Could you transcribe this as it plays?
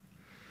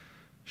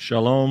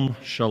Shalom,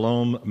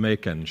 shalom,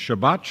 Macon.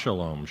 Shabbat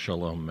shalom,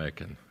 shalom,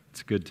 Macon.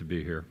 It's good to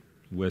be here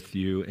with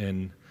you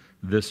in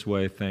this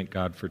way. Thank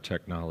God for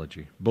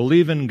technology.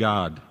 Believe in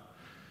God.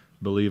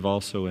 Believe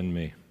also in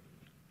me.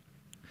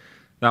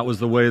 That was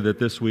the way that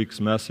this week's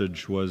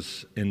message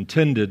was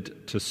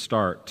intended to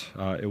start.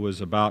 It was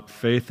about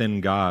faith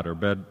in God, or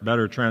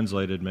better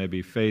translated,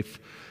 maybe faith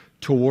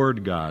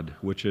toward God,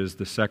 which is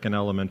the second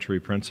elementary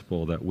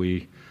principle that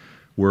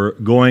we're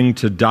going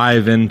to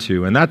dive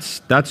into. And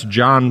that's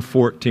John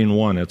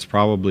 14:1. It's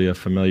probably a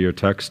familiar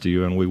text to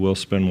you, and we will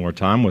spend more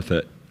time with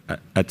it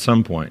at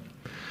some point.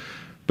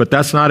 But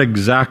that's not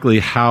exactly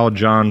how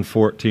John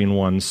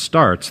 14:1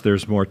 starts.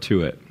 There's more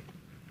to it.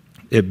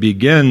 It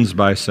begins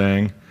by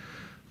saying,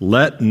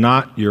 "Let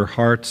not your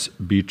hearts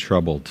be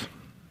troubled.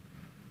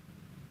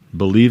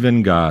 Believe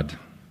in God.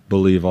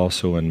 Believe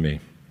also in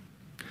me."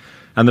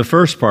 And the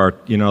first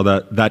part,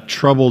 that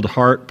troubled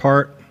heart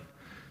part,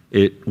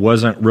 it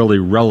wasn't really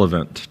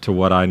relevant to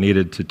what I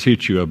needed to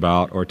teach you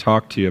about or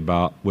talk to you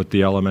about with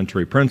the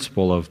elementary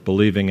principle of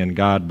believing in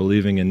God,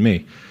 believing in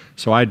me.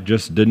 So I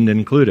just didn't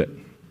include it.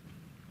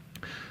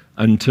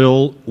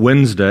 Until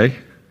Wednesday,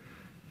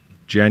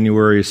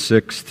 January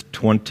 6th,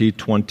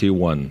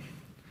 2021.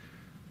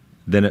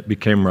 Then it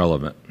became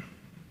relevant.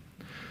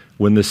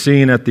 When the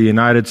scene at the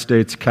United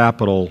States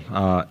Capitol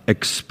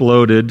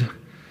exploded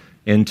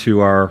into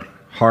our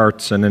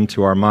hearts and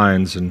into our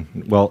minds and,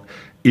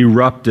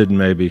 erupted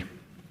maybe.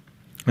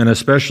 And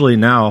especially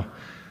now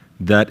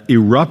that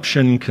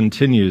eruption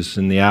continues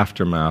in the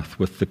aftermath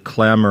with the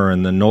clamor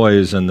and the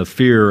noise and the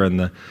fear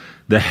and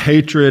the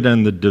hatred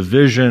and the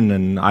division,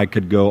 and I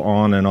could go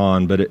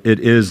on, but it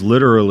is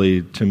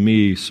literally, to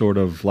me, sort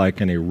of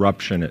like an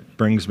eruption. It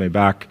brings me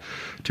back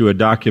to a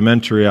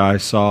documentary I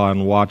saw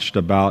and watched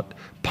about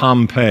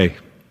Pompeii.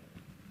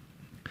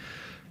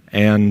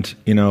 And,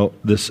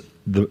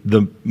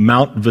 the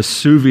Mount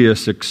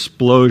Vesuvius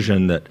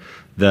explosion that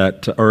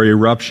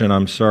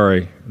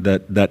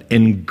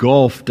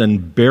engulfed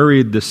and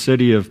buried the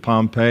city of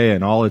Pompeii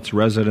and all its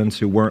residents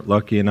who weren't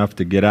lucky enough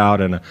to get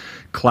out in a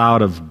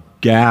cloud of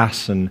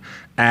gas and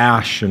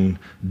ash and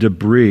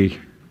debris.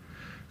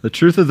 The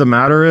truth of the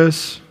matter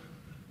is,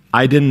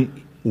 I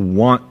didn't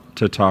want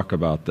to talk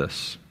about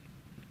this.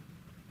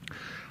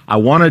 I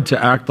wanted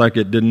to act like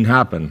it didn't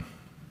happen.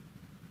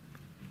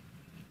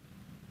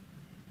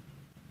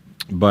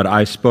 But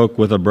I spoke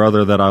with a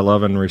brother that I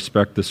love and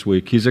respect this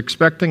week. He's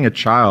expecting a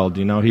child.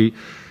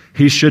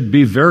 He should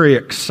be very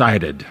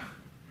excited.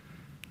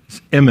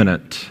 It's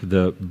imminent,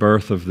 the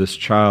birth of this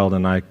child.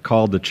 And I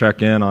called to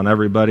check in on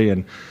everybody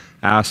and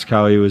asked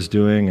how he was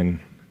doing. And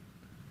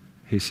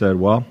he said,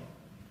 "Well,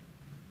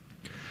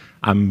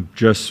 I'm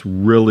just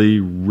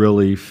really,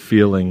 really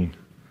feeling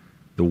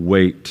the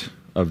weight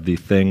of the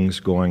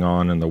things going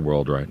on in the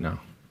world right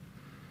now."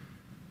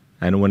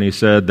 And when he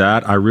said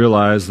that, I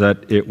realized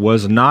that it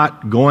was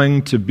not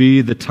going to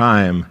be the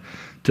time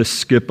to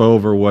skip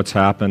over what's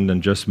happened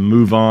and just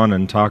move on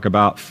and talk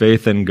about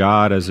faith in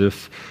God as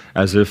if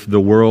the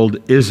world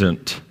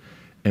isn't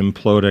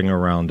imploding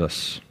around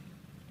us.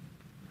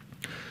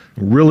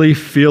 Really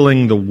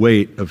feeling the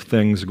weight of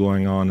things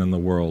going on in the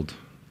world.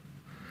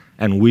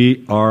 And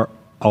we are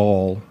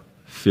all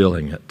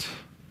feeling it.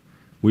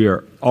 We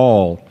are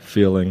all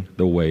feeling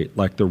the weight,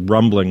 like the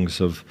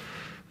rumblings of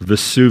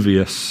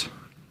Vesuvius.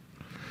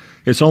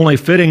 It's only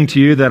fitting to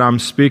you that I'm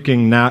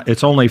speaking now.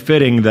 It's only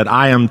fitting that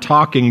I am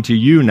talking to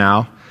you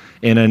now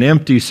in an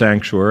empty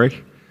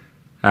sanctuary.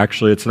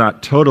 Actually, it's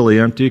not totally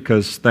empty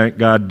because, thank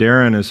God,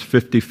 Darren is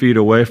 50 feet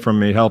away from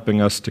me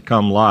helping us to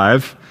come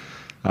live.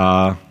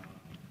 It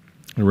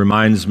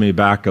reminds me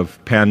back of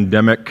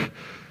pandemic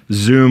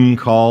Zoom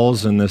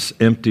calls in this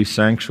empty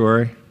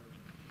sanctuary.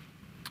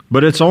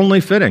 But it's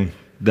only fitting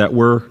that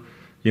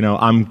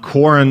I'm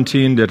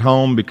quarantined at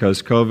home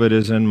because COVID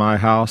is in my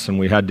house and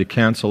we had to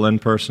cancel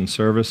in-person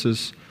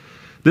services.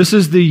 This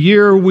is the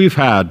year we've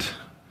had.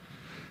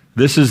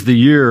 This is the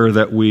year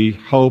that we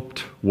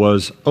hoped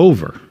was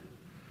over.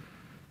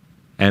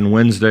 And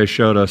Wednesday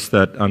showed us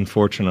that,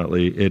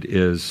 unfortunately, it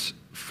is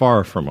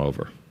far from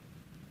over.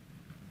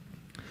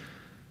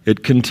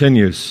 It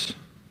continues.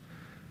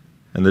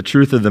 And the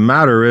truth of the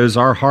matter is,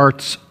 our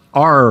hearts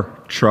are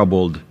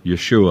troubled,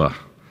 Yeshua.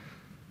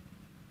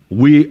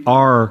 We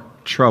are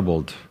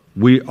troubled.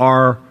 We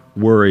are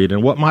worried.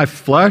 And what my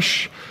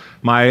flesh,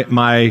 my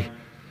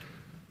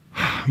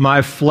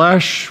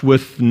flesh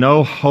with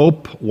no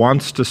hope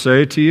wants to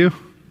say to you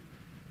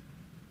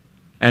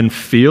and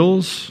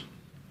feels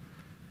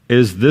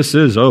is this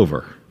is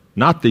over.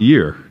 Not the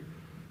year,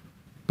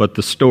 but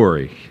the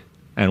story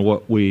and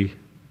what we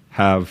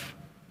have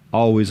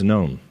always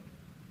known.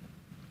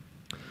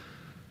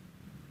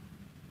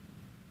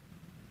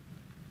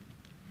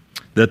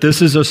 That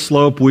this is a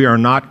slope we are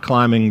not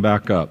climbing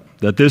back up.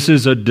 That this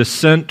is a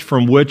descent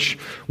from which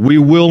we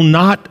will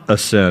not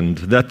ascend.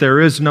 That there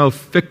is no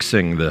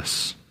fixing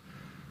this.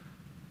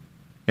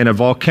 In a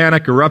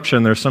volcanic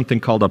eruption, there's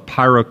something called a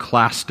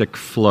pyroclastic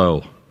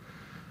flow.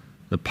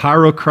 The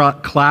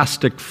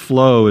pyroclastic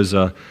flow is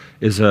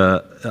as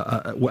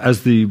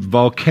the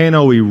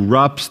volcano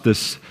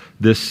erupts,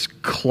 this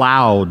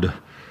cloud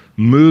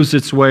moves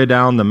its way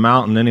down the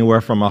mountain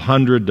anywhere from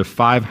 100 to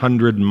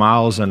 500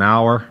 miles an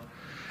hour,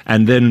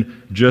 and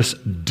then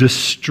just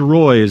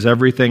destroys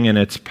everything in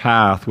its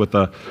path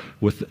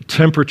with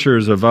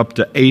temperatures of up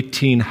to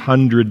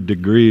 1,800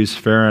 degrees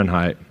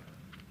Fahrenheit.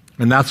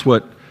 And that's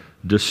what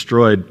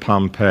destroyed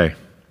Pompeii.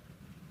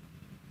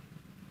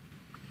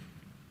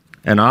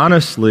 And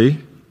honestly,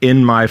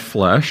 in my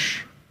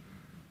flesh,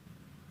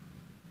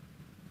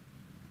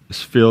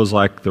 this feels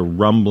like the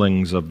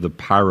rumblings of the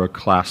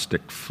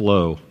pyroclastic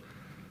flow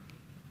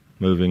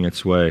moving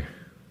its way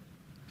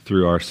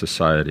through our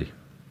society.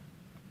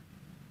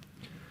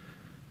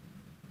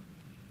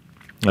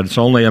 And it's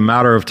only a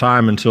matter of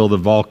time until the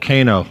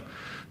volcano,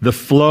 the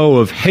flow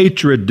of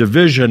hatred,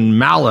 division,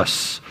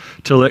 malice,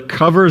 till it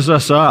covers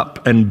us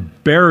up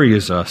and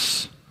buries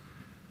us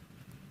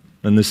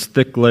in this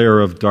thick layer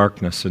of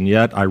darkness. And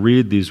yet I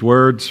read these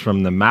words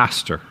from the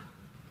Master.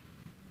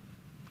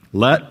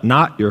 Let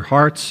not your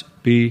hearts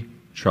be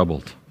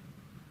troubled.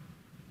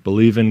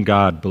 Believe in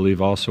God,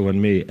 believe also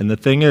in me. And the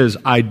thing is,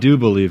 I do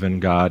believe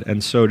in God,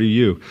 and so do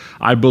you.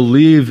 I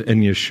believe in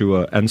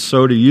Yeshua, and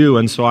so do you.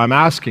 And so I'm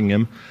asking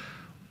him,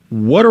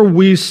 what are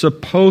we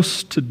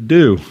supposed to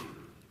do?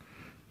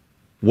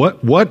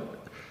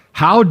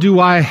 How do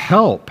I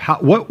help?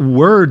 What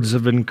words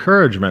of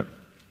encouragement?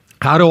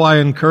 How do I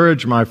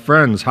encourage my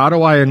friends? How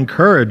do I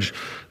encourage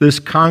this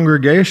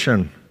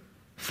congregation?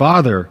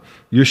 Father,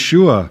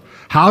 Yeshua,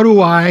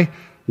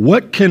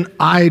 what can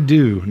I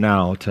do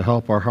now to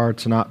help our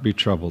hearts not be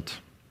troubled?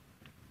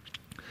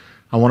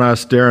 I want to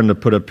ask Darren to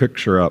put a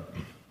picture up.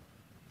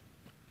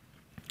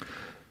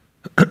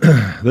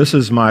 This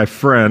is my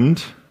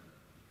friend,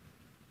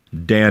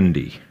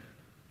 Dandy.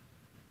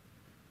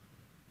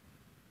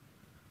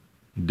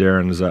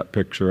 Darren, is that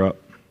picture up?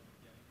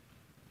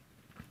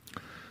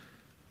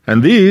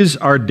 And these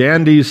are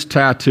Dandy's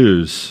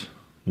tattoos,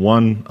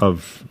 one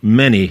of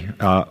many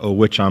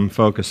which I'm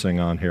focusing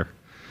on here.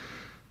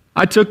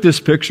 I took this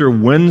picture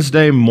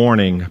Wednesday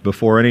morning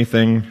before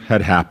anything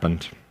had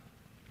happened.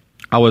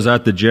 I was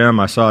at the gym,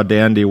 I saw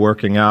Dandy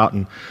working out,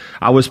 and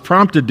I was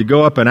prompted to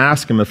go up and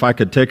ask him if I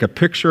could take a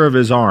picture of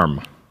his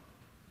arm.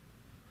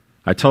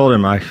 I told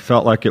him I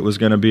felt like it was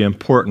going to be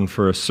important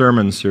for a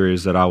sermon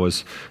series that I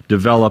was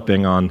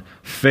developing on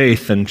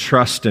faith and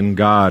trust in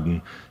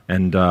God,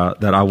 and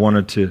that I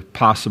wanted to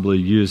possibly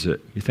use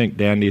it. You think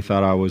Dandy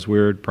thought I was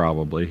weird?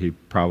 Probably. He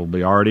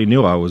probably already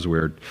knew I was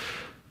weird.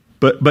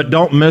 But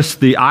don't miss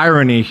the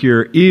irony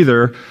here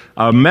either.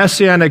 A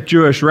Messianic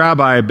Jewish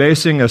rabbi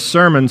basing a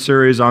sermon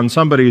series on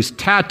somebody's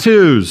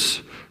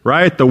tattoos,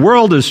 right? The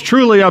world is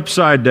truly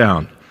upside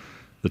down.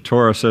 The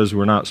Torah says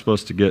we're not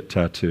supposed to get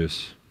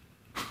tattoos.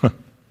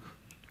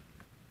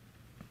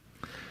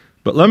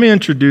 But let me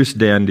introduce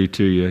Dandy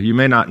to you. You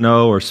may not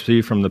know or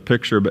see from the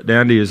picture, but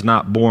Dandy is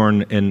not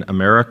born in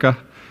America.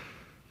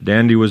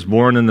 Dandy was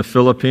born in the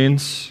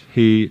Philippines.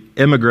 He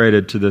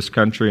immigrated to this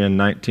country in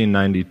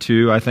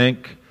 1992, I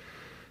think,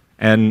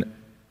 and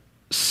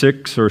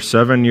 6 or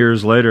 7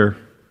 years later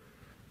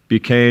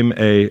became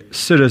a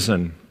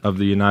citizen of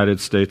the United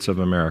States of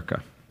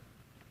America.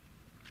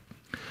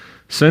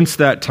 Since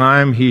that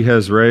time, he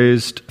has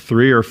raised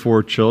 3 or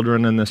 4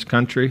 children in this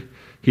country.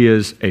 He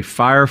is a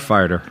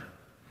firefighter.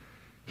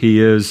 He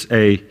is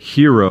a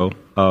hero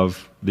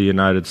of the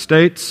United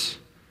States.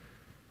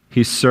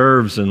 He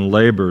serves and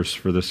labors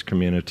for this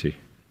community.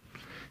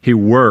 He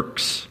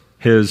works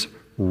his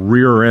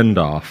rear end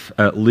off,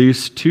 at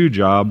least 2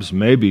 jobs,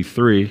 maybe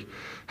 3,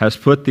 has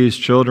put these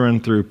children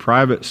through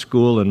private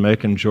school in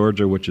Macon,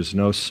 Georgia, which is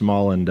no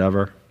small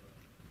endeavor.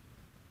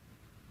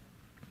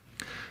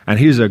 And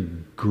he's a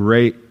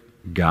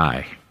great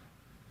guy.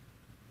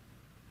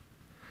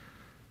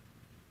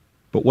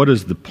 But what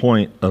is the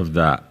point of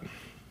that?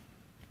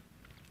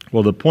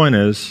 Well, the point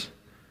is,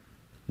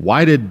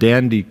 why did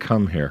Dandy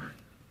come here?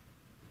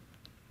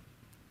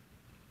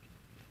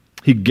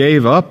 He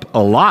gave up a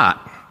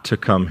lot to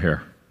come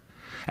here.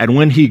 And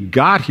when he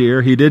got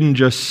here, he didn't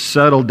just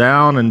settle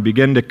down and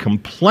begin to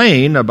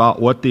complain about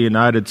what the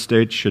United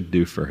States should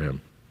do for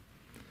him.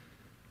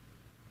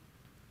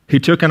 He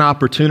took an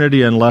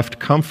opportunity and left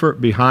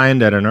comfort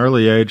behind at an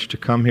early age to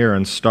come here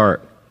and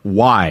start.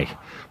 Why?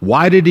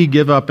 Why did he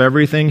give up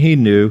everything he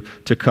knew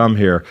to come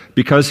here?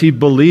 Because he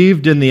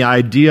believed in the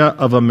idea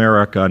of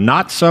America,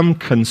 not some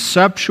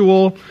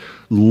conceptual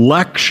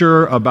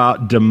lecture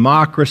about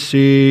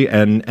democracy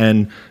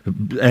and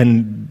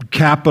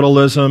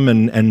capitalism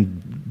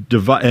and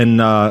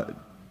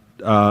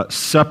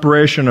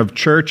separation of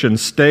church and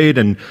state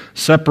and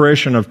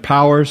separation of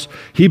powers.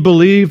 He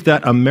believed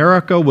that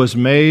America was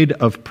made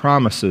of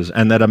promises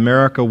and that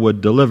America would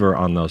deliver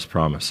on those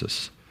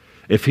promises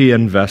if he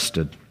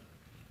invested.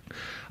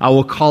 I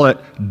will call it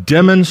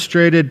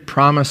demonstrated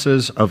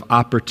promises of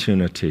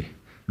opportunity.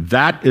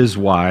 That is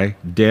why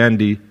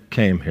Dandy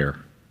came here.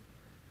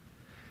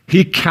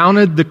 He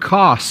counted the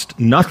cost.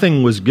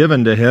 Nothing was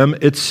given to him.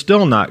 It's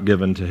still not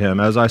given to him.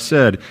 As I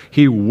said,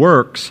 he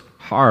works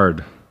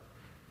hard.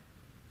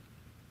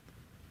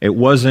 It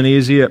wasn't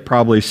easy. It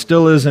probably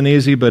still isn't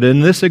easy. But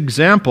in this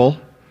example,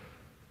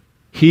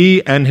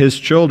 he and his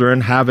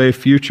children have a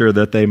future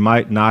that they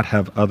might not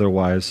have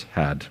otherwise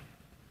had.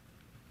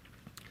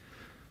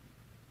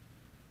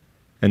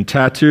 And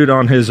tattooed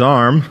on his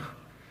arm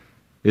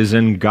is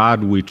 "In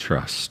God We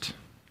Trust."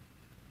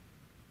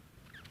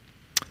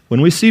 When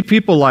we see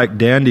people like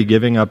Dandy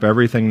giving up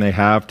everything they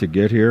have to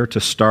get here, to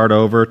start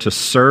over, to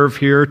serve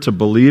here, to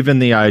believe in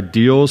the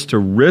ideals, to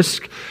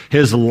risk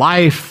his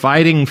life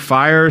fighting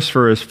fires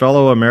for his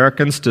fellow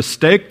Americans, to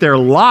stake their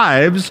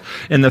lives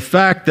in the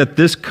fact that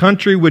this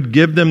country would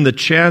give them the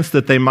chance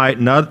that they might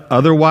not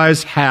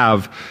otherwise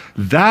have,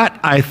 that,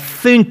 I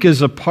think,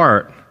 is a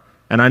part.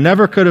 And I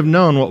never could have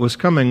known what was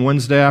coming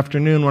Wednesday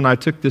afternoon when I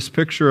took this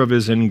picture of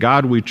his "In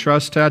God We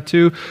Trust"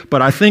 tattoo,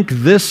 but I think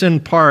this in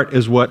part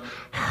is what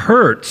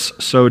hurts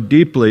so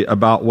deeply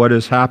about what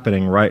is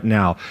happening right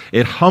now.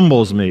 It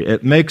humbles me.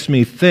 It makes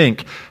me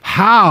think,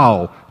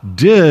 how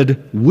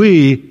did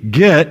we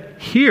get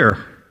here?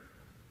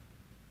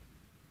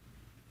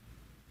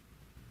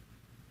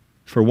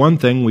 For one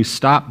thing, we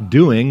stopped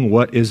doing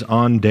what is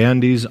on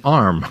Dandy's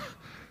arm.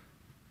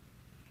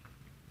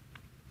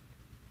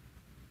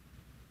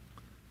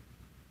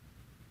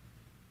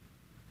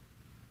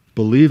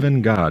 Believe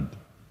in God.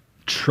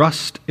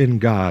 Trust in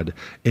God.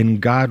 In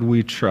God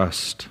we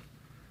trust.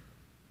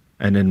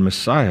 And in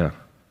Messiah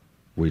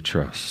we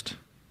trust.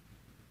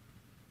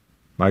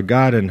 My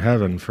God in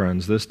heaven,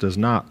 friends, this does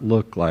not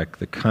look like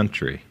the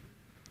country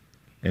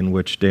in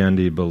which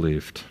Dandy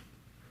believed,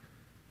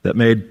 that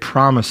made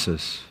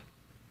promises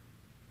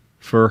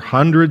for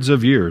hundreds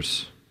of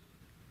years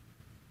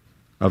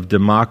of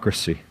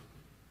democracy,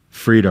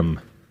 freedom,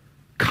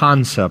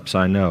 concepts,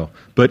 I know,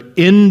 but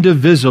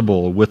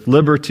indivisible with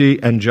liberty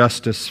and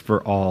justice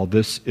for all.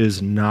 This is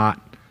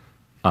not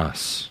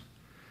us.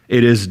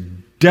 It is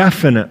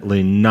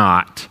definitely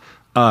not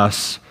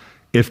us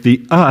if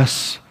the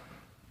us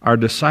are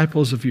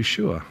disciples of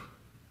Yeshua.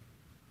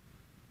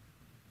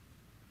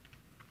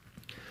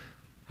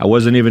 I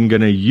wasn't even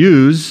going to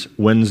use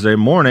Wednesday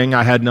morning.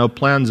 I had no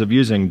plans of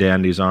using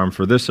Dandy's arm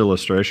for this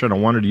illustration. I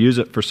wanted to use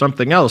it for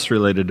something else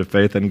related to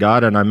faith in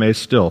God, and I may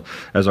still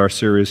as our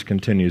series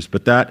continues.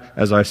 But that,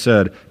 as I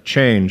said,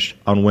 changed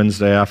on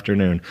Wednesday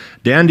afternoon.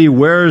 Dandy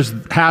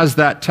has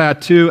that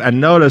tattoo,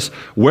 and notice,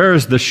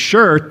 wears the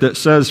shirt that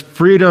says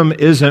 "Freedom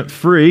isn't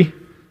free."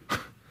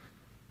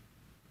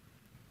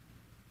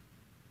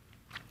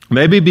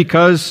 Maybe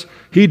because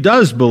he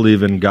does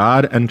believe in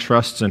God and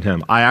trusts in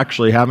Him. I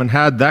actually haven't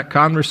had that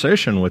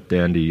conversation with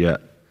Dandy yet.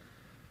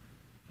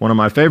 One of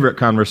my favorite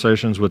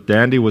conversations with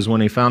Dandy was when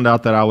he found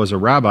out that I was a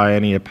rabbi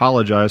and he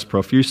apologized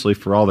profusely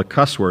for all the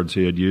cuss words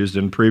he had used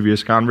in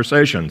previous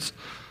conversations.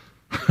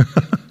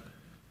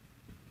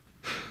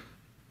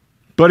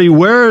 But he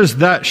wears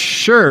that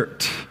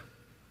shirt,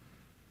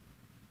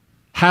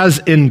 has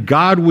 "In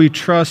God We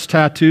Trust"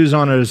 tattoos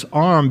on his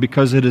arm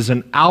because it is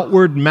an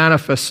outward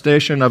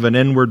manifestation of an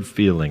inward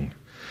feeling.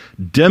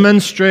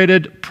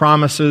 Demonstrated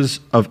promises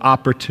of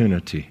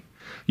opportunity.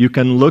 You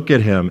can look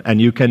at him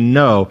and you can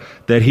know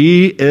that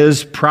he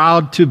is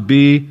proud to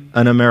be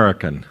an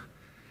American,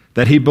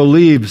 that he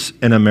believes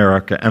in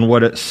America and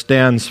what it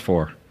stands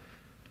for.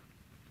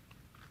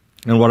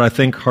 And what I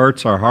think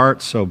hurts our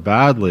hearts so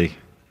badly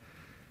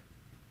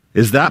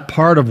is that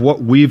part of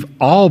what we've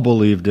all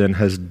believed in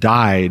has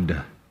died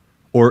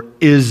or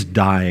is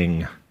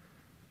dying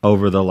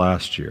over the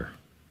last year.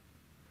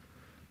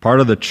 Part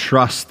of the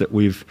trust that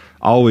we've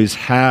always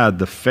had,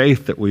 the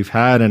faith that we've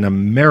had in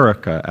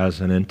America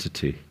as an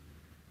entity,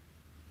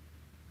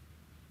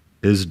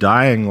 is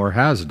dying or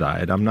has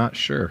died. I'm not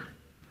sure.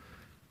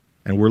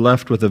 And we're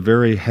left with a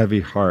very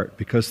heavy heart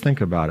because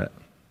think about it.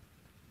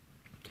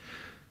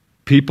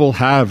 People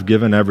have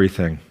given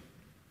everything,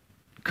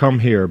 come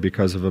here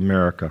because of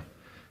America,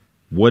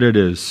 what it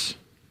is,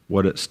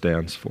 what it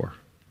stands for.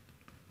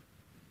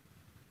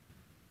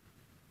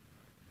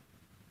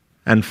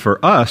 And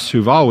for us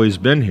who've always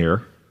been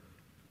here,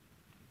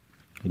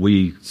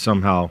 we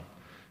somehow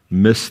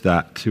miss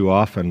that too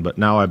often, but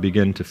now I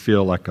begin to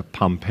feel like a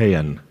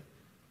Pompeian.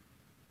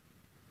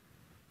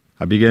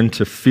 I begin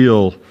to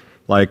feel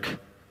like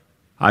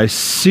I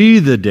see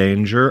the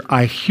danger,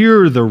 I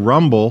hear the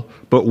rumble,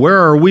 but where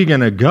are we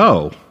going to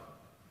go?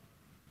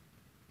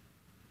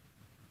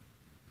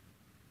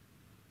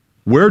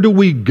 Where do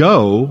we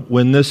go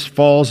when this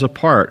falls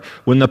apart?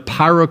 When the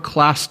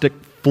pyroclastic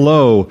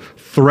flow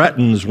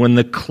threatens, when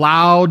the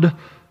cloud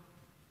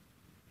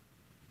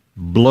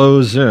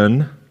blows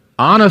in?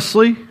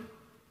 Honestly,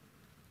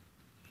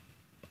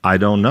 I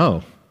don't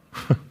know.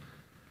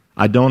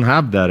 I don't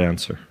have that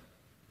answer.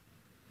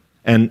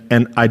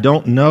 And I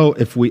don't know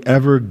if we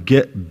ever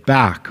get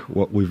back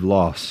what we've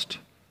lost.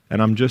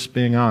 And I'm just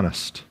being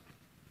honest.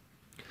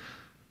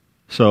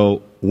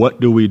 So what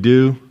do we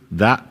do?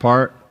 That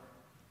part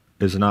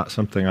is not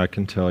something I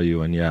can tell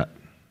you, and yet.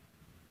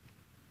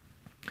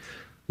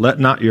 Let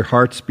not your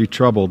hearts be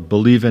troubled.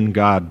 Believe in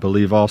God.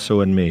 Believe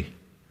also in me.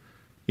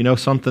 You know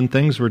something?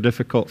 Things were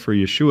difficult for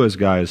Yeshua's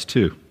guys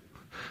too.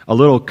 a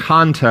little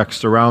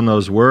context around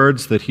those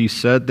words that he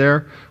said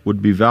there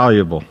would be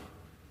valuable.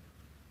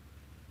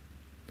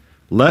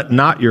 Let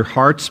not your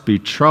hearts be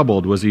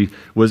troubled. Was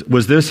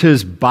this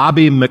his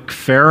Bobby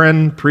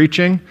McFerrin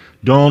preaching?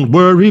 Don't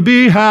worry,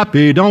 be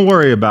happy. Don't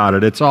worry about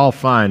it. It's all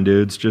fine,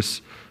 dudes.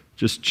 Just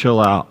chill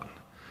out.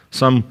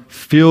 Some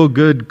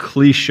feel-good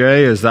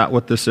cliche, is that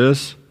what this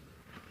is?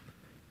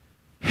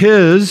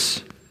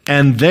 His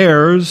and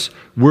theirs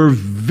were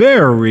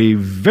very,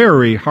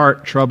 very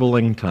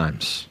heart-troubling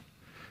times.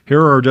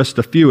 Here are just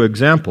a few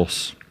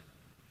examples.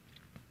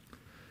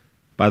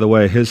 By the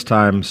way, his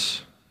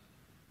times,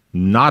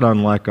 not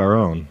unlike our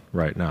own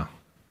right now.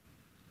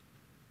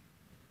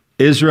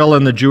 Israel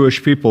and the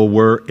Jewish people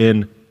were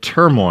in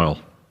turmoil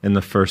in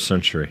the first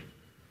century.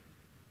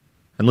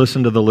 And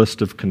listen to the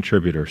list of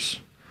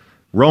contributors.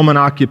 Roman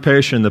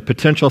occupation, the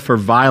potential for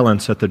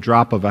violence at the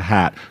drop of a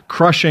hat,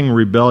 crushing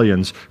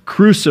rebellions,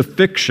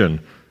 crucifixion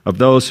of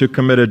those who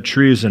committed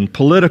treason,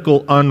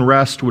 political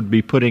unrest would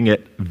be putting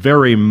it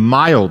very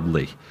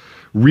mildly,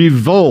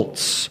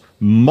 revolts,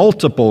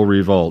 multiple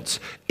revolts,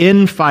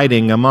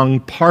 infighting among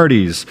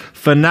parties,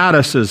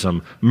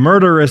 fanaticism,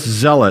 murderous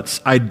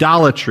zealots,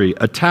 idolatry,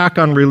 attack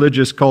on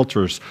religious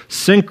cultures,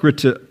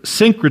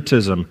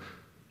 syncretism,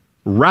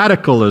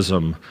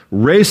 radicalism,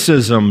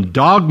 racism,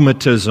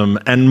 dogmatism,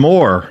 and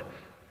more.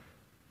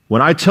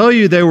 When I tell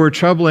you they were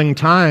troubling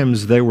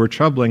times, they were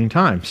troubling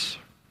times.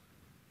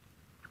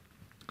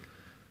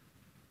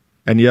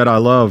 And yet I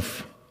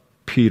love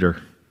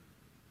Peter.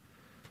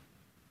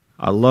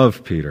 I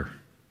love Peter.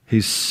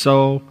 He's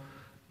so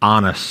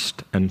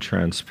honest and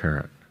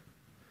transparent.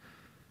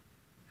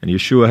 And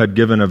Yeshua had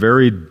given a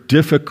very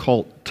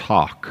difficult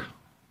talk.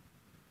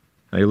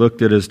 And he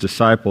looked at his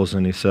disciples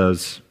and he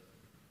says,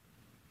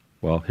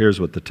 well, here's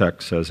what the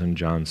text says in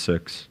John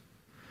 6.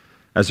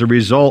 As a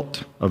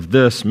result of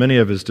this, many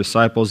of his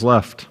disciples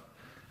left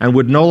and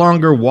would no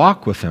longer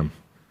walk with him.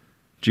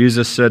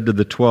 Jesus said to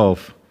the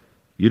 12,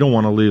 you don't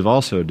want to leave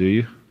also, do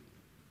you?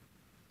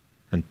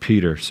 And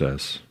Peter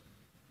says,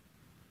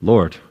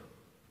 Lord,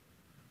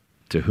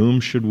 to whom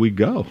should we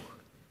go?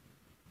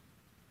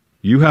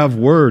 You have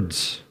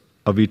words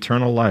of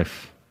eternal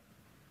life,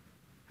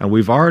 and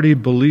we've already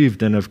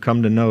believed and have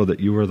come to know that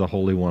you are the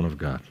Holy One of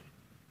God.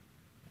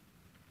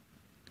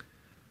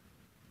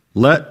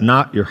 Let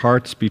not your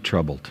hearts be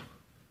troubled.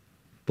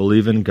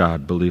 Believe in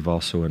God, believe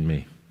also in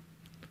me.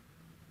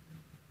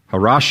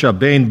 Harasha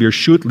bein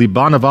birshut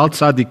liban aval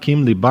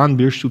tzadikim liban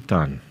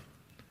birshutan.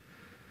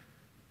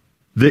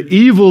 The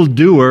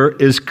evildoer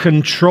is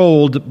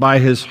controlled by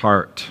his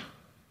heart,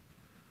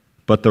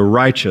 but the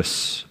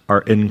righteous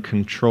are in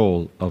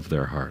control of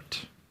their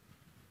heart.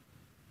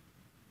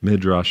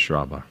 Midrash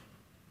Rabbah.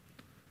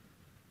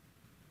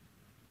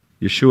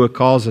 Yeshua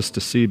calls us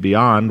to see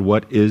beyond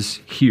what is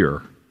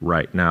here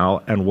right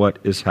now and what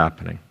is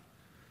happening.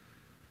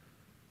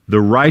 The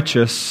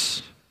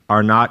righteous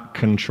are not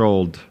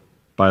controlled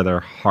by their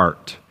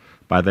heart,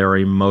 by their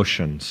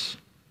emotions,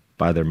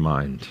 by their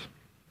mind.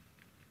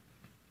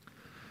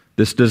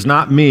 This does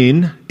not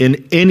mean,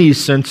 in any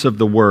sense of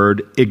the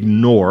word,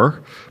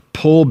 ignore,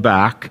 pull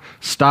back,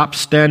 stop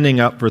standing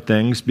up for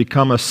things,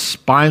 become a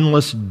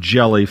spineless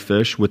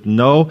jellyfish with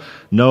no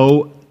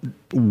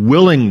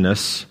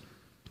willingness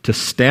to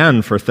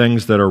stand for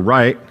things that are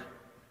right.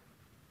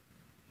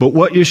 But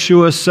what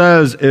Yeshua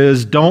says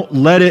is, don't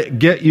let it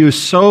get you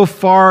so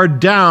far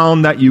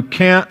down that you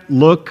can't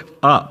look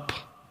up.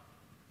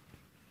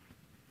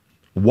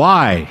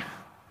 Why?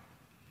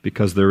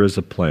 Because there is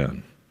a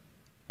plan.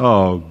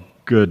 Oh,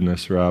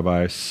 goodness,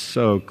 Rabbi,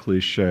 so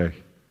cliche.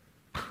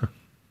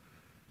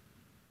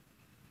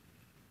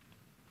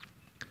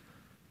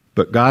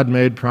 But God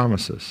made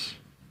promises.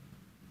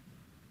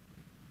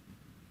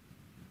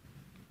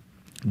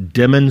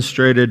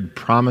 Demonstrated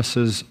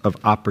promises of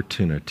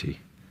opportunity.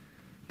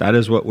 That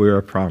is what we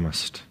are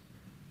promised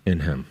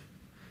in Him,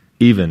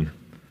 even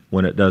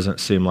when it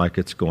doesn't seem like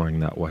it's going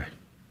that way.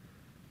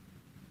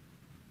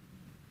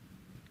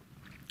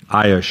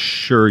 I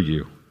assure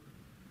you,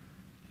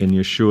 in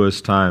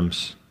Yeshua's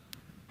times,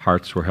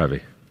 hearts were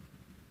heavy.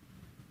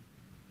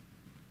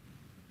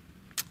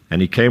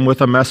 And he came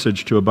with a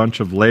message to a bunch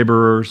of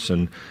laborers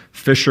and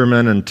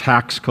fishermen and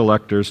tax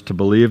collectors to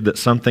believe that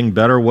something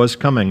better was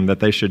coming,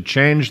 that they should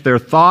change their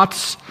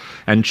thoughts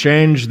and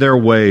change their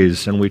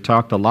ways. And we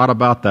talked a lot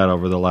about that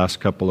over the last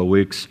couple of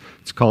weeks.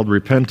 It's called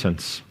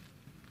repentance.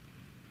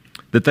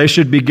 That they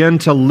should begin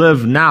to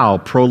live now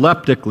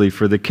proleptically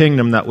for the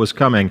kingdom that was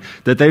coming.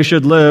 That they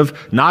should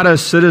live not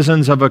as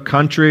citizens of a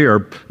country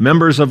or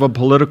members of a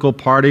political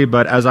party,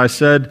 but as I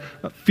said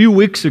a few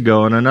weeks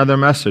ago in another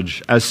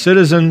message, as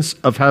citizens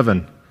of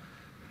heaven.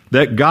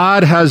 That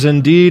God has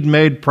indeed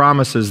made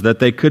promises, that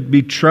they could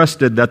be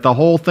trusted, that the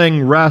whole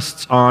thing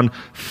rests on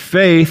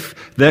faith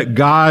that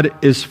God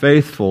is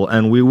faithful,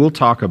 and we will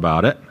talk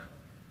about it.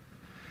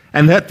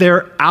 And that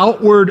their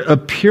outward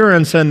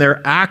appearance and their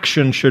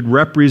action should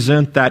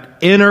represent that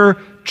inner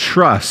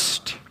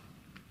trust.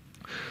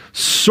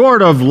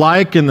 Sort of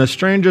like, in the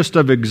strangest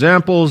of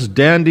examples,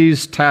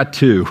 Dandy's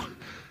tattoo.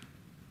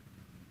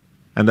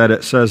 and that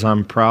it says,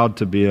 I'm proud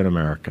to be an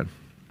American.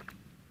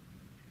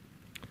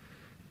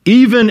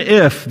 Even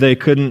if they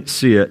couldn't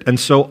see it. And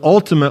so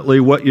ultimately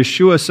what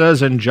Yeshua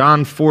says in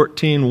John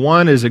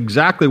 14:1 is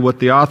exactly what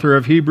the author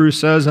of Hebrews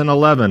says in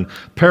 11,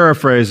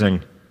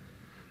 paraphrasing.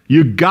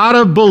 You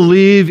gotta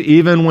believe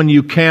even when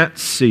you can't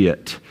see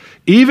it.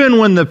 Even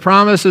when the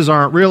promises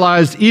aren't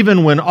realized,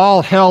 even when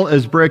all hell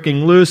is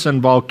breaking loose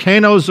and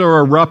volcanoes are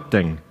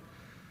erupting,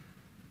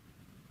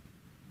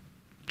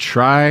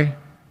 try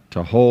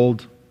to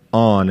hold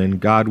on. In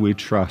God we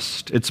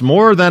trust. It's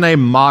more than a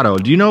motto.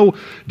 Do you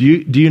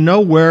know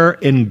where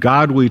in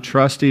God we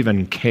trust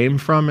even came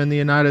from in the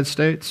United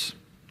States?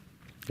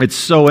 It's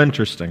so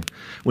interesting.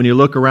 When you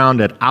look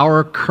around at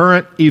our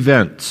current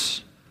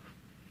events,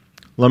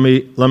 let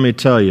me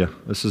tell you,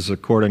 this is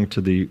according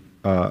to the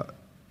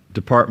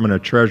Department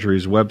of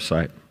Treasury's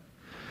website.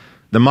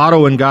 The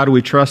motto, In God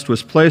We Trust,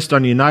 was placed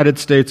on United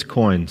States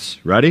coins.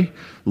 Ready?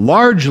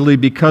 Largely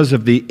because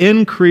of the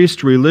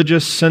increased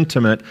religious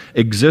sentiment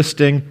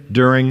existing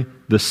during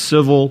the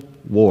Civil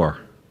War.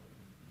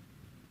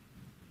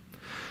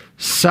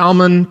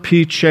 Salmon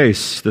P.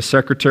 Chase, the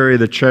Secretary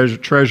of the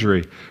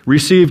Treasury,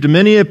 received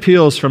many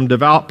appeals from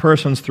devout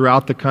persons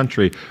throughout the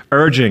country,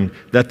 urging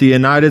that the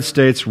United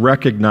States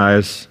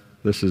recognize,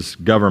 this is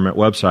government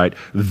website,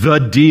 the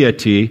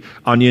deity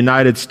on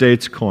United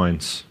States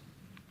coins.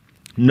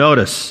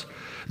 Notice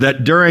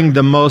that during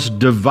the most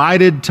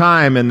divided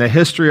time in the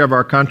history of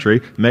our country,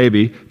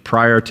 maybe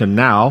prior to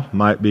now,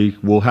 might be,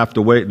 we'll have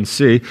to wait and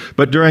see,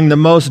 but during the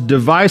most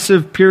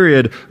divisive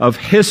period of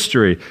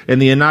history in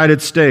the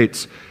United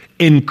States,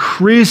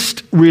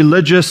 increased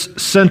religious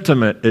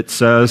sentiment, it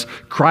says,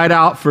 cried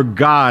out for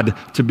God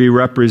to be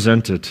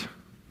represented.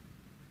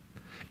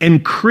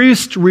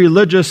 Increased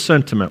religious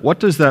sentiment.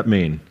 What does that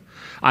mean?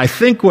 I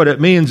think what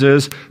it means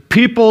is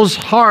people's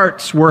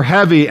hearts were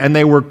heavy and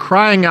they were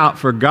crying out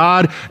for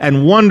God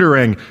and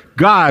wondering,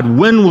 God,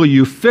 when will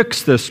you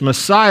fix this?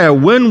 Messiah,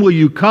 when will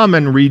you come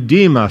and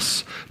redeem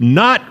us?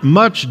 Not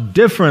much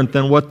different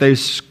than what they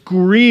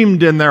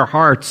screamed in their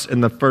hearts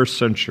in the first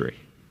century.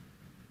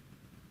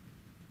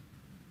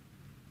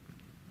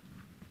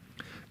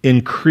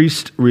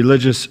 Increased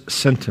religious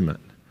sentiment.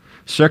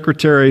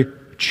 Secretary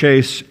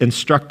Chase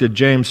instructed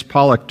James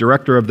Pollock,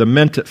 director of the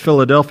Mint at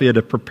Philadelphia,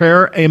 to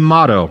prepare a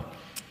motto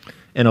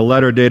in a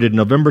letter dated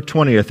November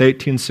 20th,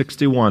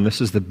 1861.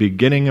 This is the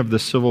beginning of the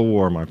Civil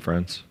War, my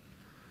friends.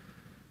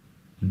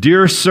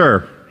 Dear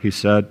sir, he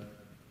said,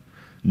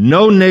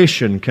 no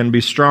nation can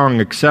be strong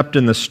except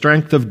in the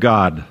strength of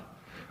God,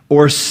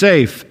 or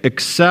safe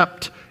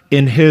except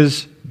in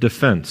His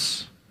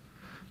defense.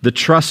 The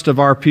trust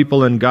of our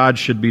people in God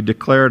should be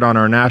declared on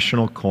our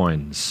national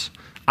coins.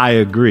 I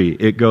agree.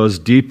 It goes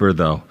deeper,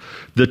 though.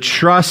 The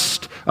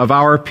trust of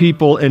our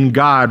people in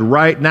God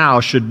right now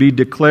should be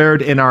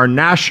declared in our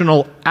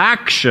national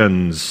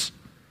actions,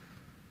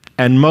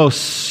 and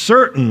most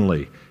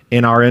certainly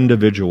in our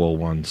individual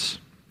ones.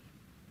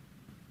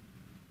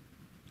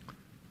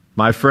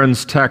 My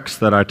friend's text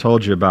that I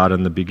told you about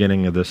in the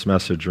beginning of this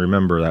message,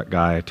 remember that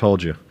guy I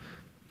told you,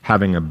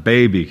 having a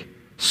baby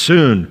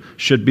soon,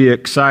 should be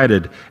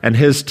excited. And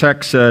his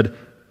text said,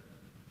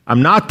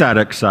 I'm not that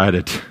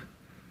excited.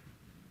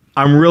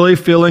 I'm really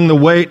feeling the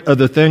weight of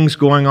the things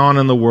going on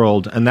in the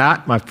world. And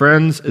that, my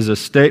friends, is a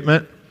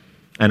statement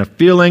and a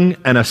feeling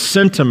and a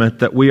sentiment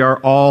that we are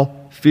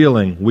all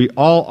feeling. We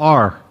all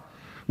are.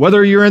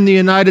 Whether you're in the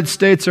United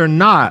States or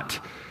not,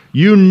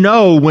 you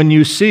know when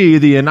you see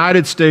the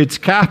United States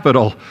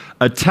Capitol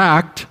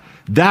attacked,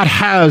 that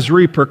has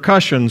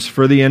repercussions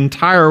for the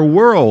entire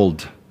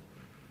world.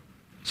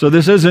 So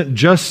this isn't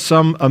just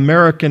some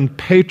American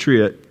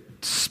patriot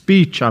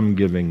speech I'm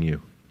giving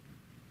you.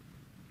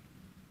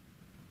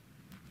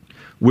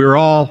 We're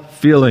all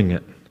feeling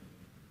it.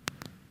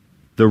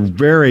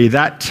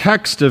 That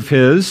text of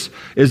his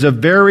is a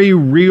very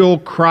real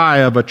cry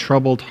of a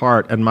troubled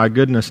heart. And my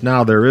goodness,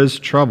 now there is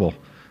trouble.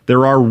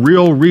 There are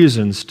real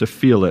reasons to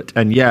feel it.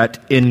 And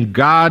yet, in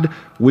God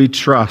we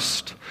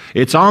trust.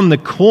 It's on the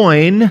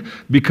coin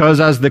because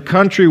as the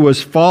country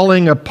was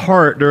falling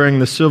apart during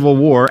the Civil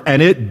War,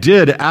 and it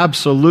did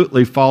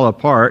absolutely fall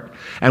apart,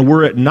 and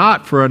were it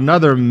not for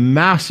another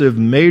massive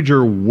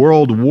major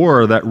world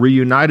war that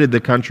reunited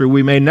the country,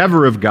 we may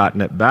never have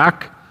gotten it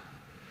back.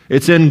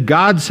 It's in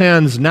God's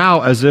hands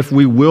now as if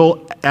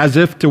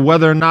to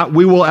whether or not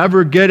we will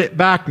ever get it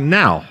back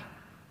now.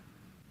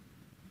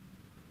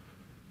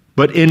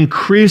 But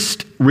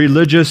increased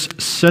religious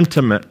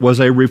sentiment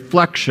was a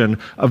reflection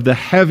of the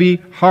heavy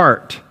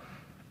heart,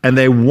 and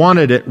they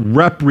wanted it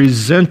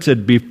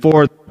represented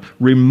before them.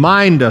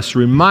 Remind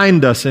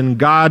us, in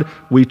God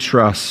we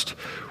trust.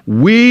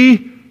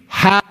 We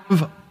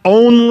have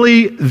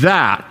only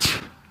that.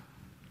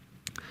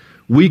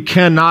 We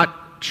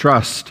cannot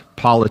trust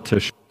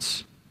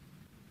politicians.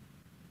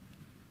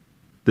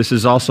 This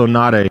is also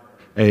not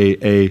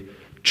a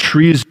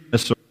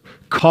treasonous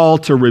call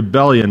to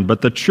rebellion,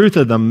 but the truth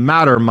of the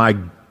matter, my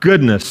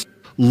goodness,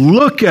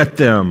 look at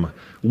them.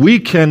 We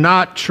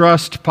cannot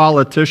trust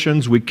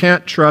politicians. We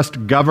can't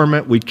trust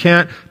government. We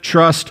can't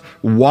trust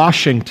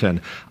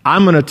Washington.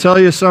 I'm going to tell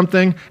you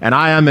something, and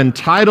I am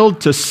entitled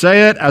to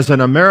say it as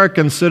an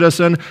American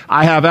citizen.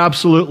 I have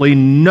absolutely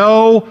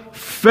no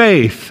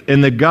faith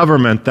in the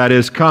government that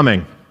is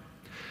coming,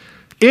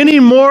 any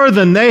more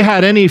than they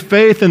had any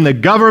faith in the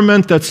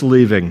government that's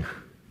leaving.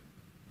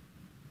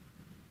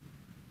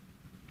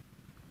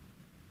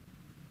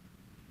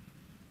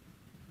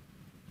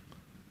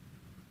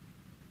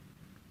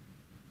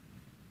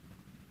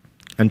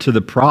 And to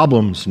the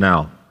problems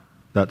now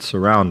that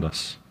surround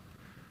us,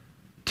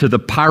 to the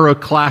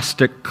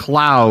pyroclastic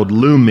cloud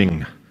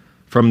looming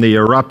from the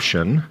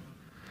eruption,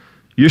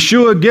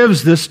 Yeshua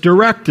gives this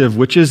directive,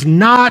 which is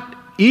not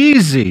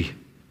easy.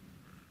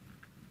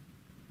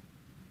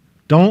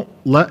 Don't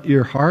let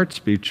your hearts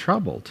be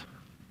troubled.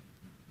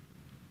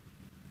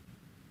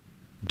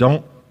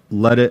 Don't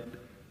let it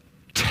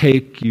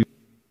take you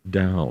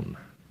down.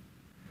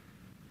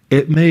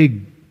 It may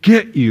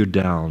get you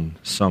down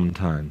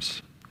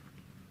sometimes,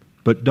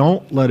 but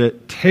don't let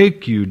it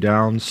take you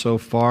down so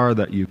far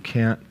that you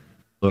can't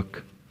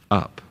look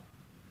up.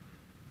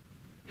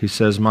 He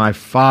says, my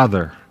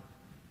Father,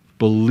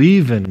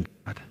 believe in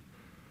God,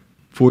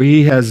 for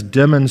He has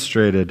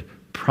demonstrated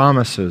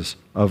promises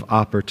of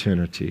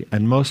opportunity.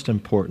 And most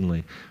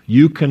importantly,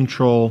 you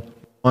control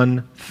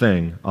one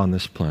thing on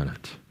this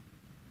planet.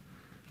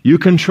 You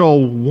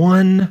control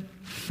one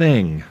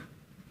thing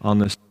on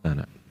this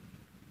planet.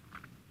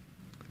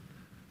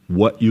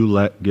 What you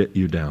let get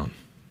you down.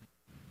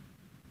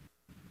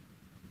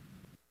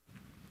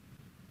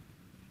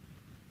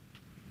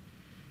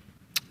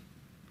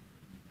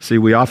 See,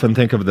 we often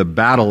think of the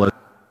battle as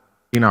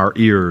in our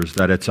ears,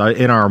 that it's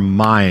in our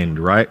mind,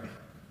 right?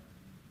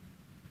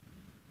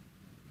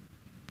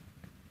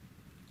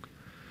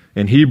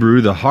 In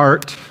Hebrew, the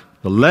heart,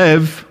 the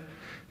lev,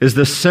 is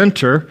the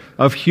center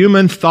of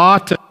human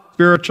thought and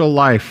spiritual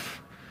life.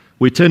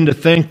 We tend to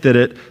think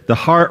that the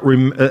heart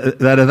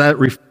that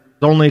refers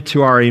only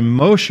to our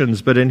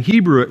emotions, but in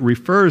Hebrew it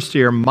refers to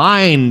your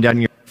mind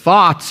and your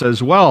thoughts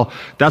as well.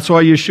 That's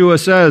why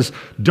Yeshua says,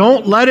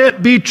 don't let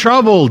it be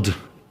troubled.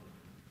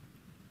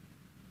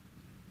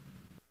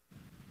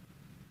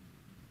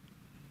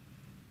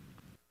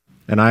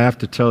 And I have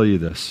to tell you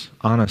this,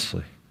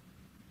 honestly.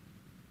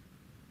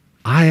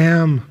 I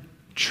am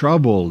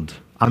troubled.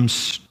 I'm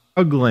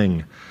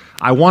struggling.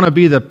 I want to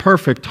be the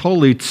perfect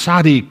holy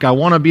tzaddik. I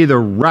want to be the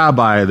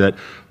rabbi that,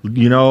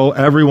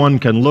 everyone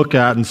can look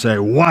at and say,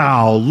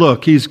 wow,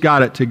 look, he's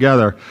got it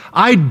together.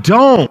 I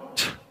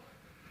don't.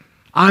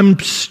 I'm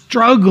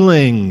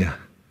struggling.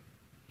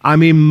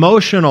 I'm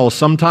emotional.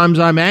 Sometimes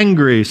I'm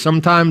angry.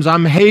 Sometimes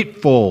I'm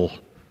hateful.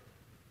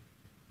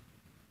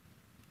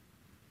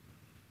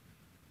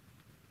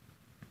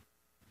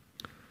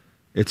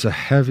 It's a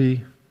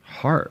heavy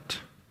heart.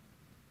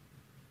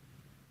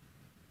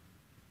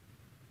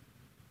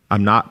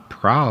 I'm not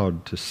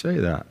proud to say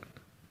that.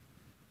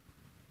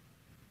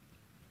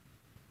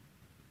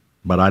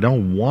 But I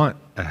don't want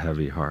a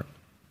heavy heart.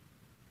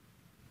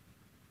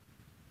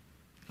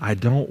 I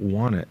don't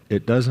want it.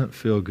 It doesn't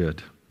feel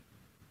good.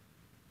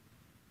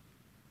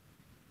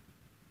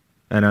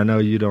 And I know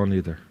you don't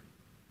either.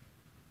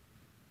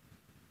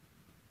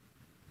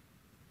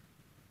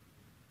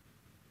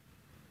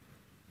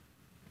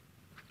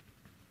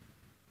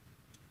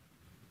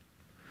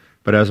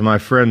 But as my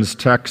friend's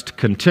text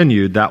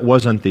continued, that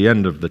wasn't the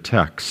end of the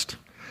text.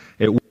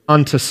 It went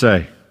on to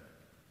say,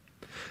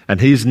 and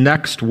his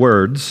next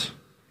words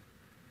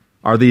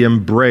are the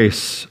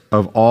embrace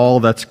of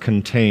all that's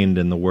contained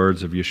in the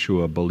words of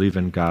Yeshua, believe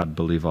in God,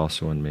 believe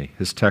also in me.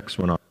 His text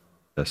went on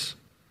like this.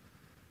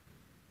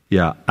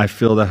 Yeah, I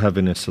feel the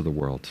heaviness of the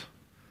world,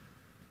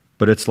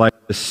 but it's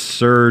like the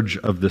surge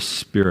of the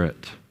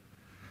Spirit,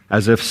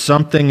 as if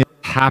something is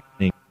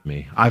happening to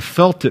me. I've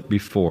felt it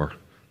before.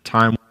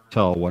 Time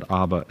tell what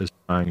Abba is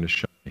trying to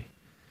show me.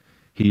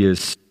 He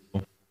is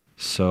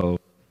so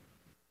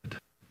good.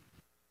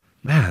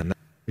 Man, that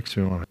makes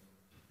me want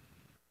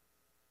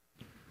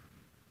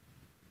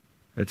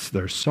to.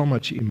 There's so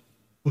much emotion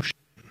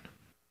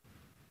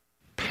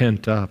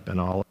pent up in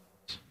all of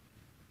us.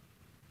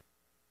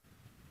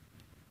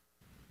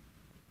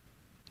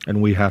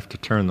 And we have to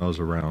turn those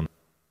around.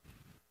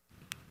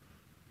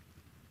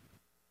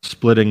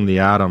 Splitting the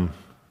atom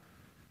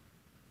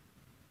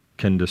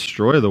can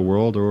destroy the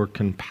world or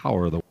can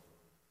power the world.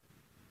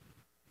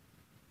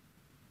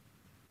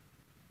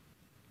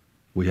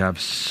 We have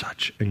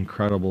such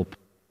incredible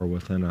power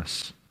within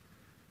us,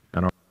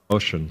 and our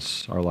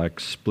emotions are like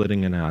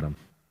splitting an atom.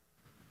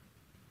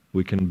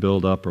 We can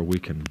build up or we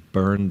can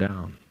burn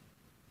down.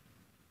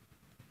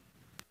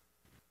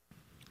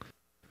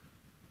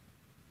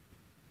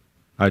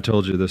 I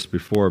told you this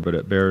before, but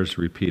it bears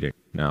repeating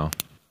now.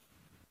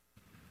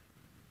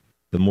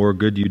 The more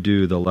good you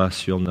do, the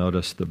less you'll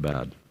notice the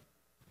bad.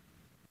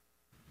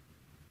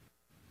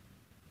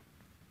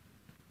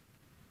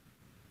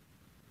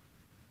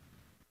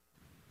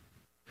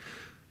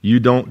 You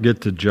don't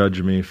get to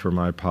judge me for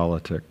my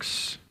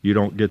politics. You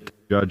don't get to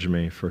judge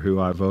me for who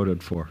I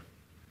voted for.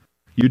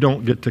 You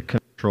don't get to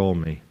control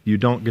me. You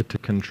don't get to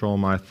control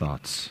my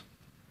thoughts.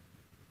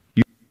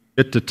 You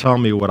don't get to tell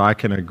me what I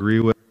can agree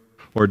with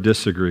or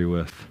disagree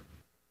with.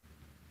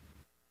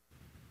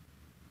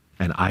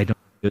 And I don't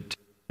get to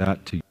do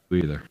that to you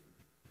either.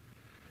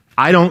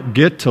 I don't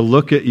get to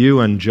look at you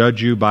and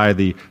judge you by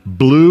the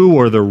blue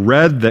or the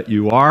red that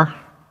you are.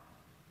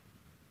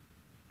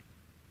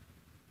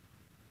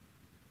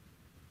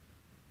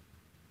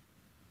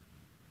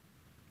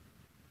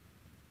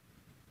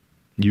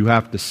 You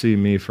have to see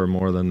me for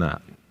more than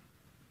that.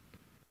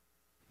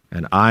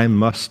 And I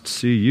must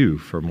see you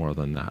for more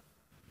than that.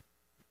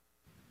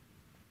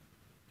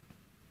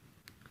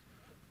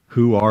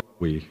 Who are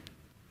we?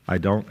 I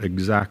don't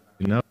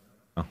exactly know.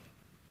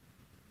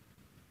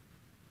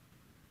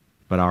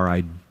 But our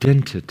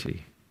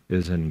identity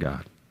is in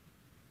God.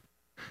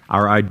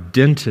 Our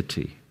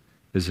identity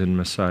is in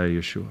Messiah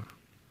Yeshua.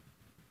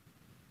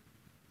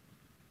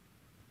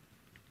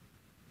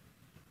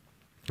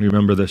 You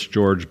remember this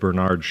George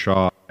Bernard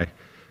Shaw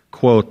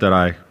quote that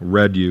I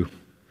read you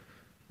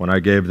when I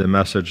gave the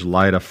message,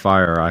 Light a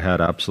Fire. I had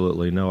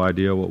absolutely no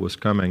idea what was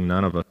coming,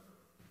 none of us.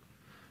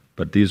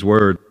 But these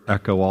words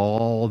echo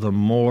all the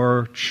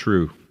more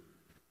true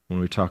when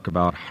we talk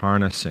about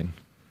harnessing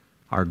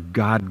our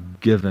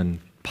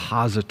God-given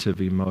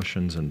positive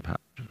emotions and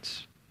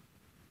passions.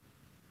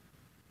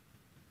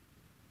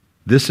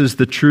 This is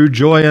the true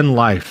joy in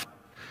life,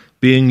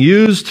 being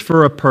used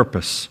for a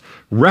purpose,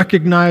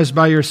 recognized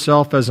by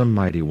yourself as a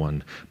mighty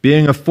one,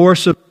 being a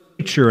force of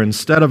nature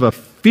instead of a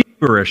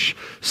feverish,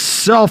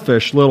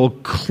 selfish little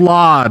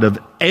clod of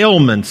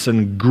ailments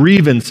and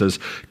grievances,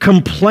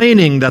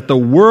 complaining that the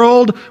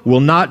world will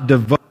not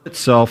devote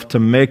itself to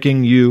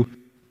making you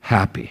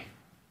happy.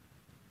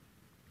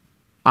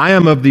 I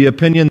am of the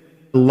opinion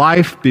that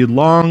life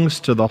belongs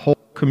to the whole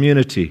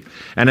community,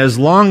 and as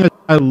long as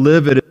I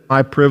live, it is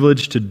my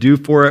privilege to do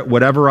for it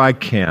whatever I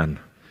can.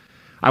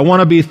 I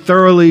want to be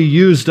thoroughly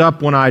used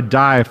up when I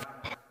die,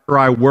 for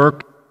I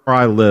work or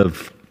I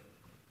live.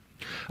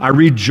 I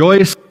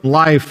rejoice in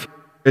life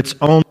for its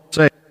own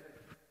sake.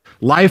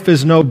 Life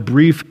is no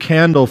brief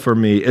candle for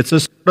me. It's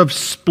a sort of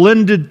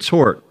splendid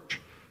torch,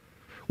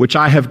 which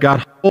I have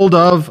got hold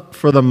of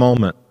for the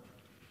moment.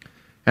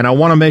 And I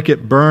want to make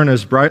it burn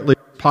as brightly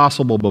as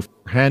possible before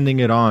handing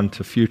it on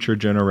to future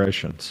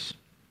generations.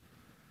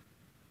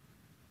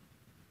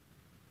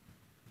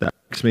 That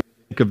makes me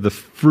think of the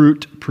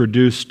fruit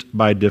produced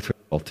by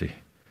difficulty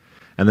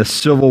and the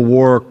Civil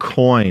War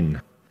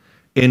coin,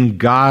 in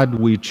God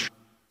we trust,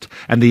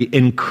 and the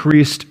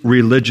increased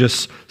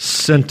religious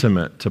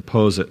sentiment, to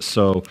pose it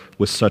so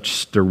with such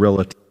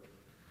sterility.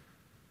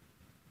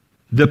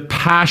 The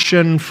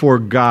passion for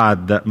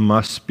God that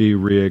must be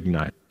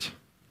reignited,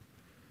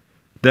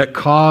 that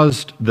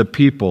caused the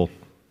people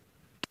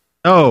to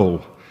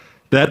know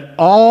that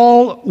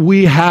all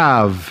we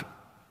have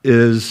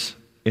is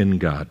in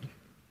God.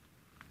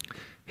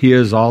 He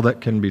is all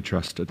that can be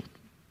trusted.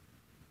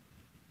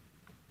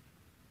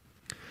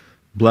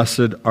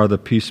 Blessed are the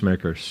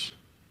peacemakers,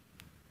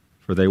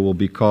 for they will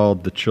be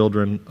called the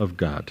children of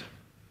God.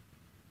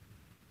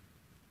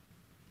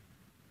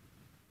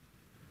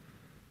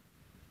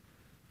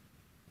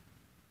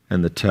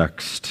 And the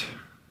text,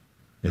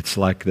 it's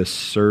like this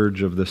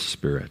surge of the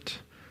Spirit,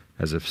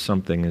 as if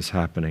something is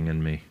happening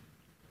in me.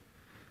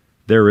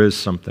 There is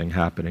something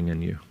happening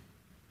in you.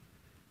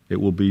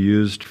 It will be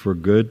used for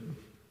good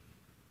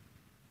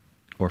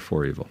or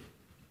for evil.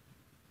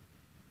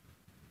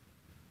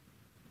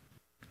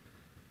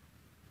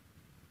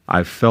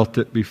 I've felt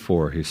it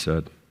before, he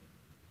said.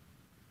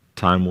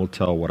 Time will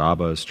tell what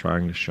Abba is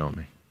trying to show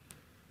me.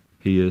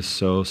 He is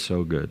so,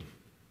 so good.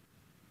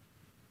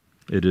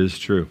 It is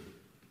true.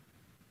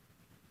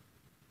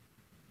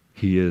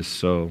 He is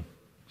so,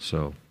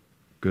 so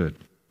good.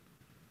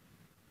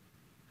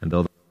 And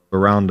though the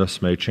world around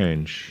us may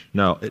change,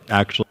 no, it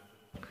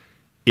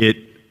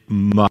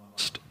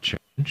must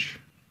change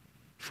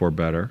for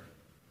better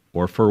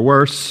or for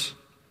worse.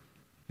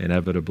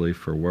 Inevitably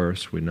for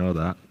worse, we know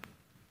that.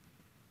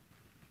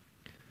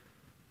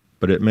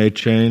 But it may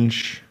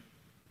change.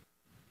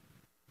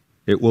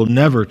 It will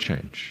never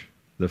change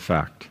the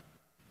fact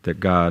that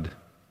God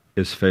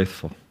is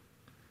faithful.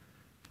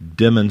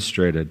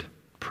 Demonstrated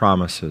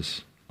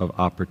promises of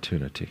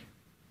opportunity.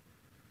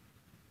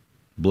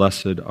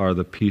 Blessed are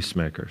the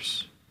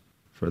peacemakers,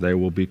 for they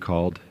will be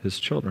called his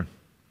children.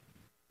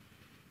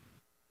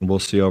 And we'll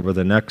see over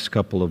the next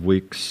couple of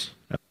weeks,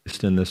 at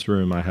least in this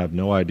room. I have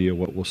no idea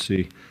what we'll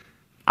see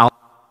out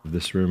of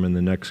this room in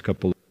the next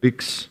couple of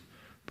weeks,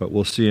 but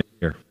we'll see in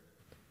here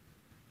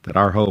that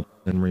our hope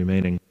in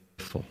remaining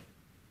faithful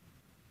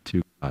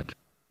to God.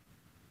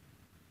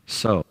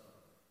 So,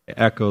 I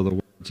echo the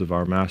words of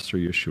our Master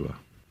Yeshua.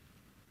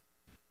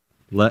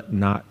 Let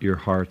not your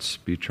hearts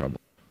be troubled.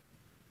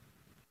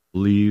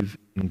 Believe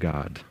in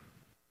God.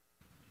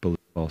 Believe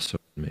also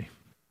in me.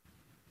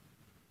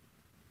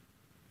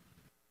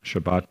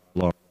 Shabbat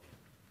Shalom.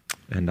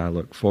 And I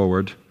look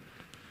forward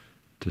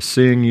to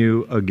seeing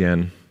you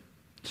again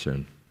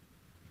soon.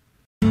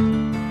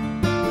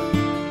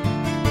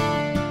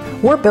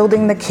 We're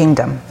building the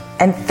kingdom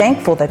and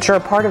thankful that you're a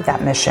part of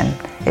that mission.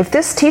 If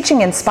this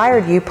teaching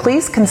inspired you,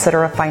 please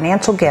consider a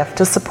financial gift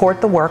to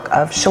support the work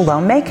of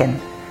Shalom Macon.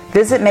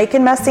 Visit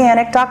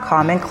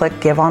MaconMessianic.com and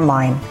click Give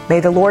Online. May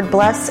the Lord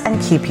bless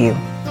and keep you.